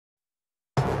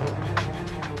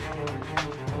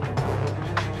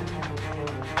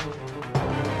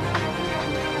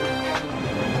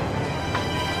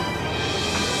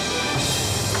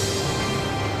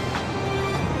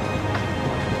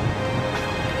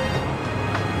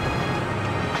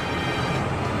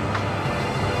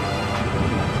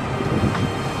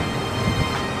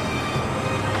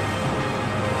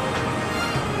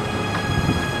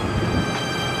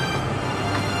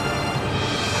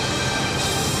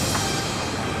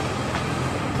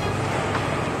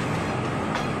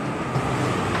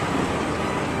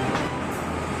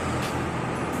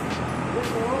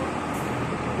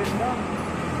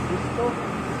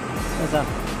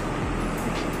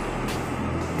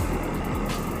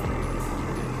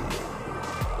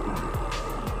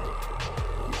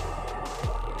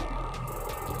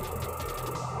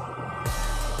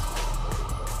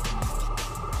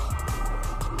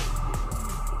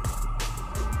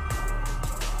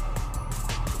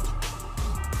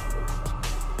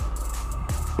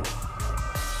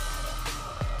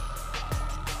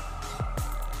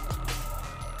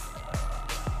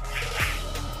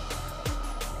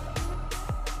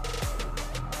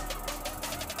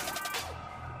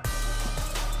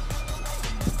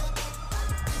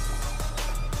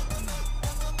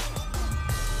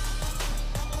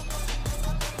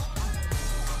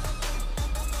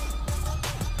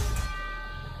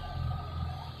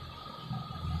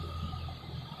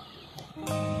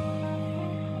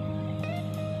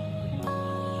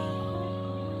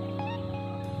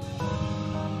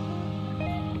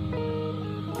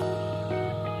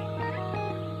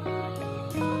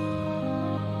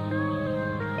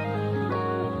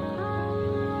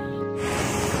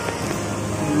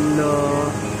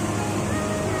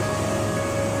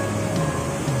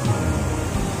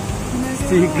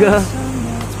Siga.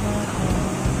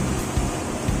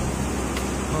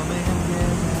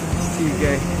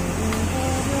 Siga.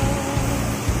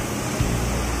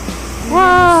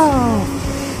 Wow!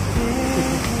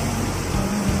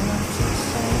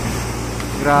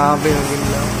 Grabe ang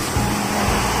ginawa.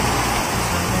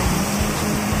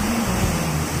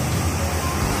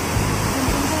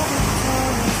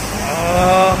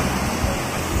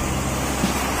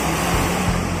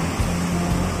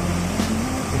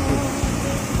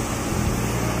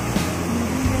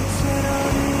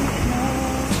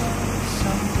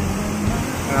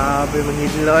 Grabe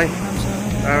manghidloy.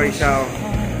 Very show.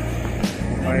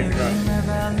 Very truck.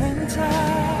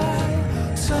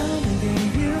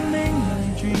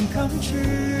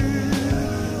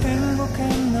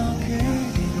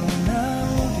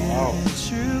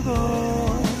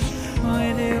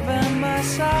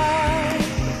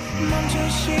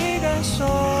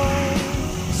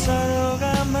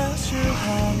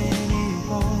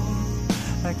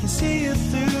 I can see you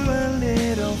through a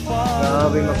little far.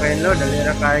 Grabe makainlo,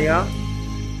 dalira kayo.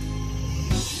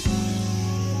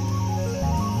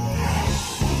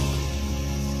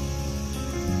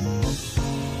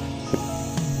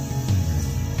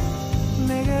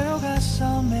 내게로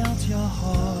가서 melt your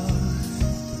heart.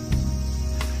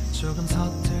 조금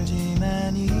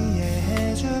서툴지만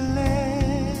이해해줄래.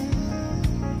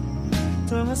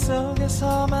 동화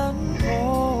속에서만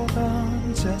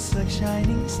보던 just like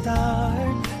shining star.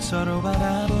 서로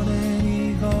바라보는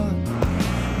이곳.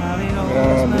 I will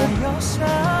always by your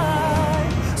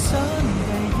side.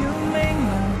 Someday you make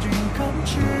my dream come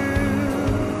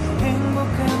true.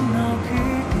 행복한 너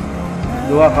그리워.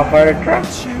 Dua ka fire truck.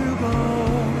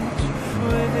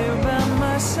 With you by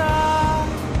my side.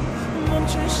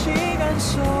 멈춘 시간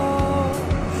속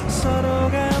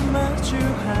서로가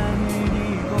마주하는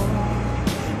이곳.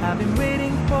 I've been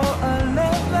waiting for a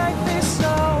love like this.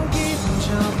 So 기분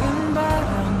좋은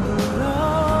바람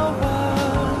불어와.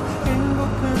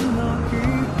 행복한 너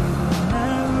그리고 나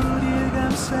우릴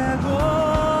감싸고.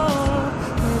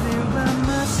 With you by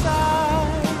my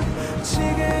side.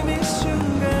 지금 이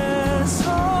순간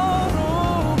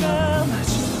서로가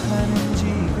마주하는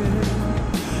지금.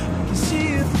 I can see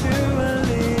you through a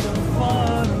little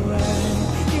far away.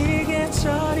 이게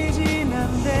철이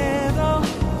지난데도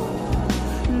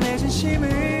내 진심을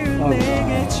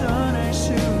내게 전할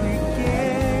수 있게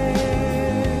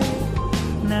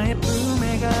나의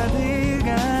품에 가득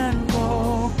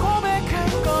안고 고백할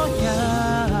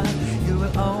거야. You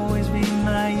will always be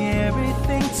my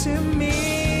everything to me.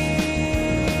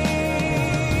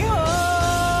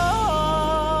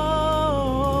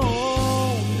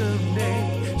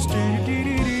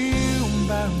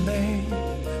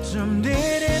 Someday,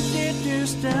 someday,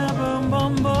 stop,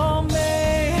 bum, bum,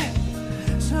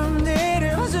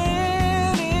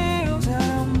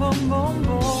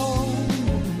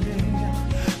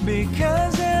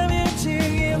 because I'm here to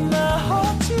give my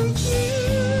heart to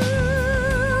you.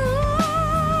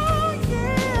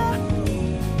 Yeah.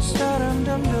 Sa-dum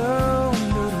dum dum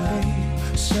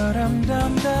dum, sa-dum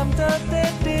dum dum da da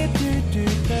da da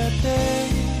da da.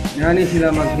 Yani sila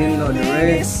maghinlo ni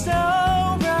Ray.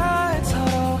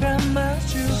 서로가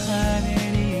마주하는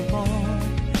이곳.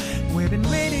 We've been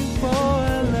waiting for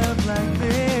a love like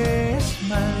this,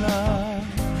 my love.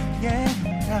 Yeah.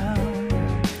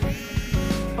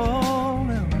 Oh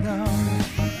no, no.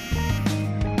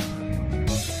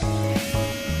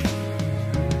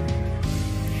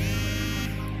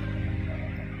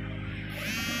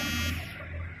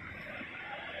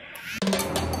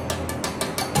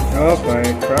 Okay,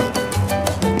 truck.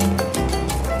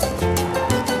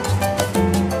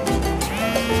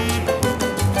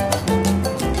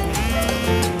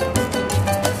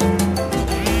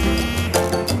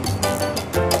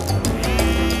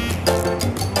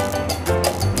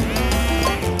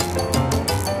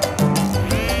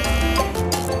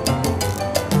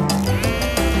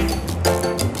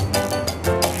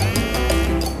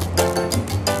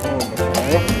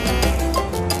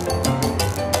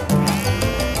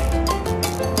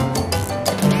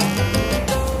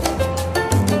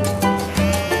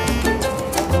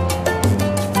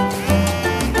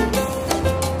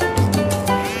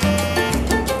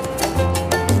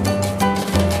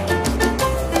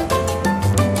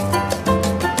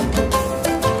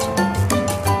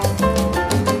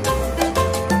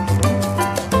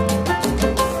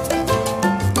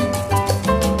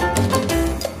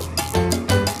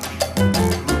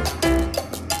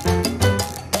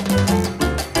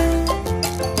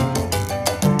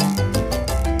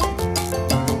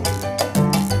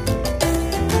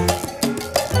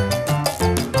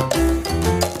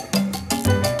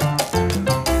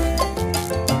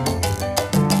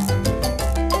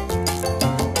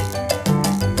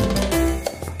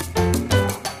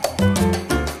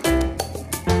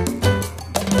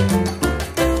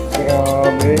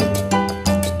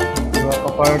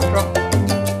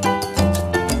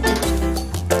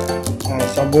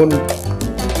 Dahon.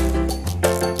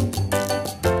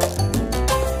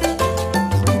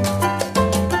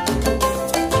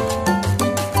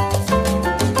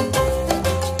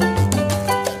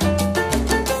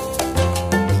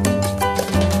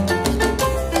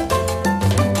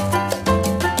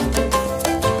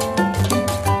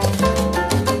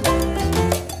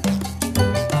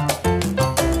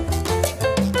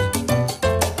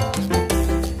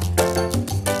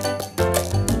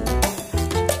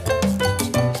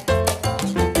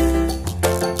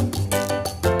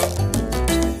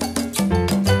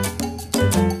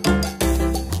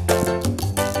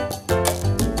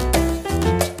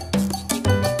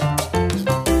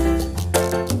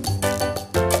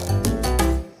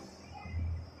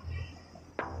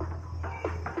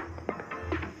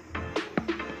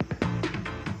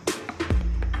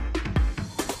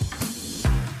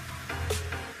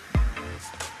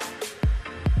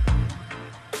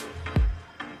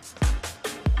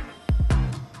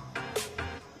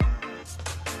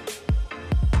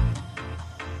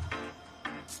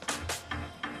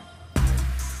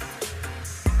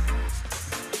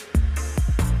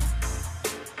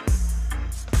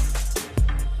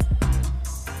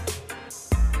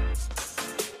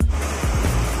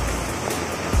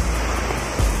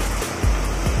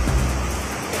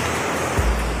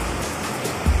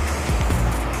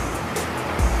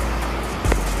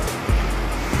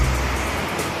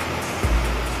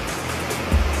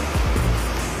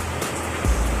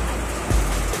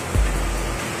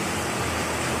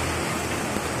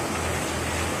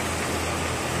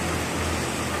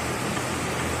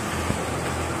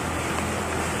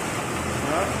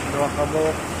 Dua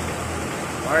kabuk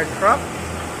fire truck.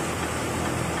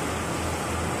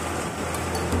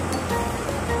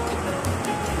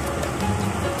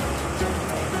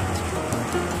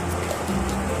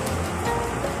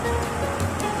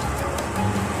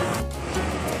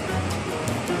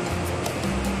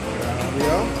 Grabe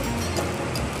yun.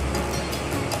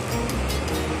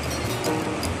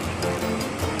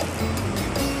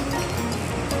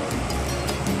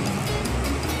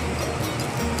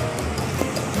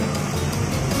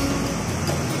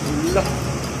 Lah,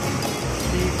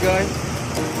 tiga.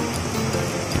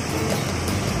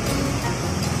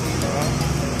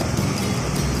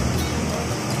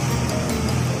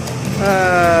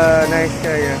 Nice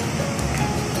kaya.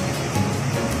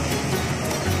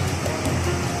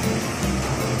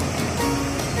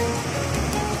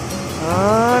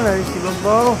 Nice si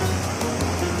Babaw.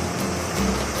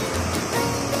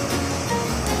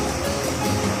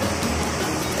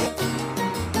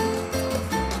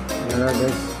 Yan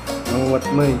guys. Ang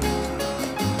watmay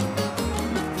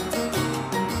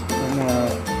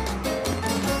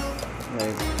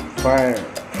fire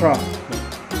truck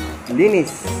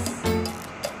linis.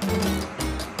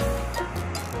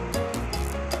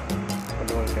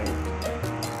 Paduan kayo.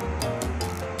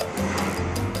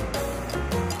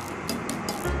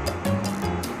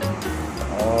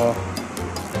 Oh,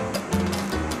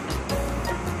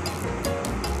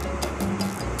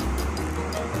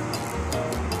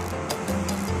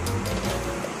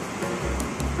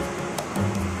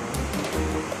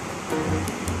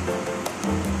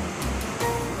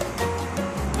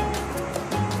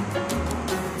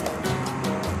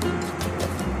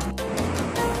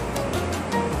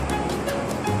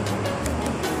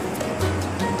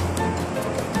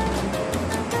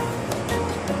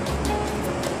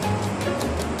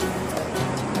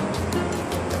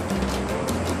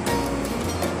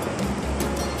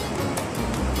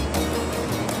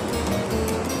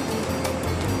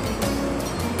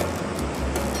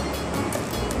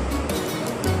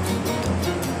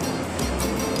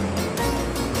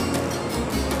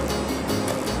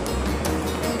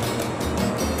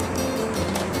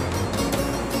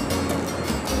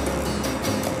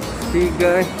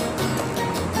 tiga.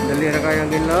 Dali na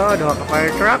kayang ginlo, duha ka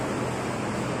fire truck.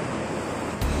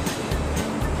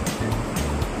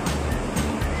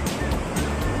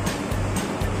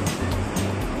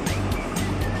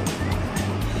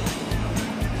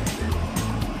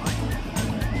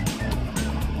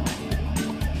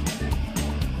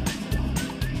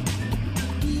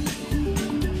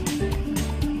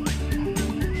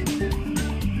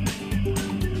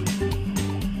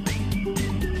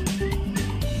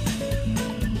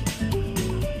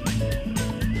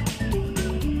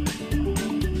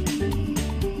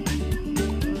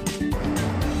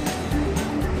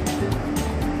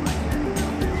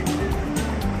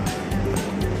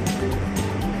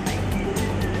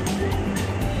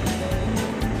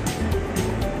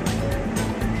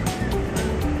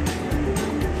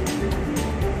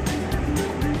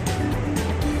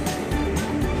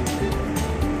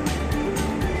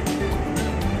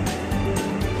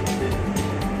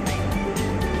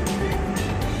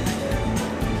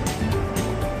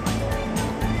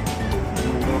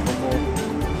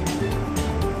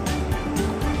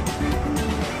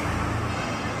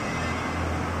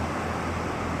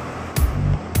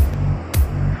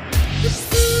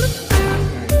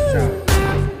 isa.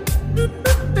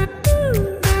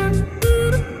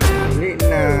 Dali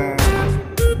na.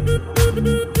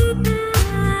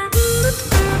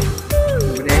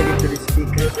 Budaya dito di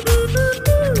speaker.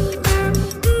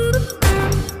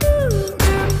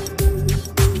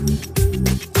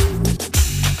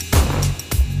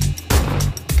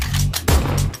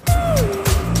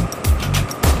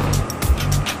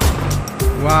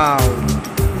 Wow.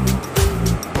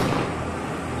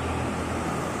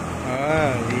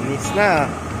 Linis na.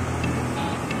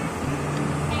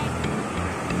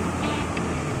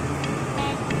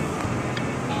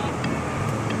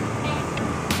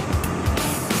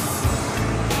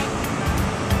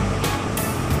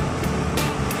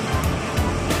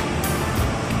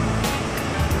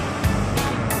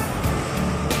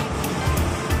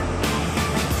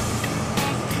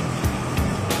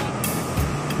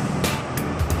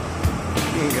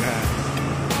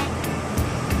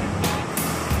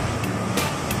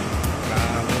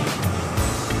 Grabe.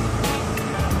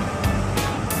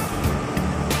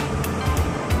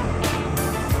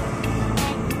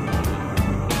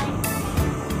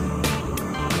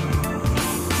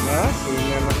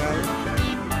 Sige naman tayo.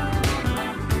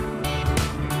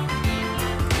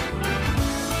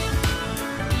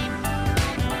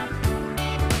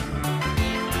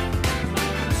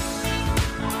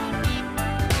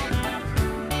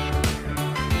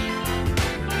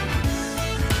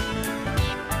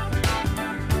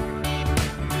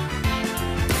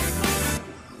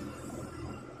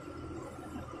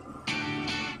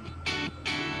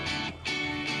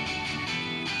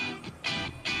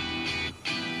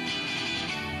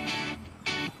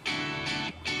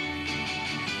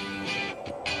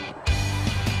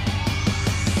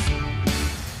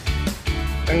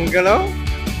 Ang galaw?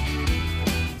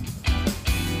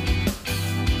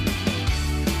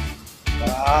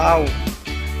 Wow!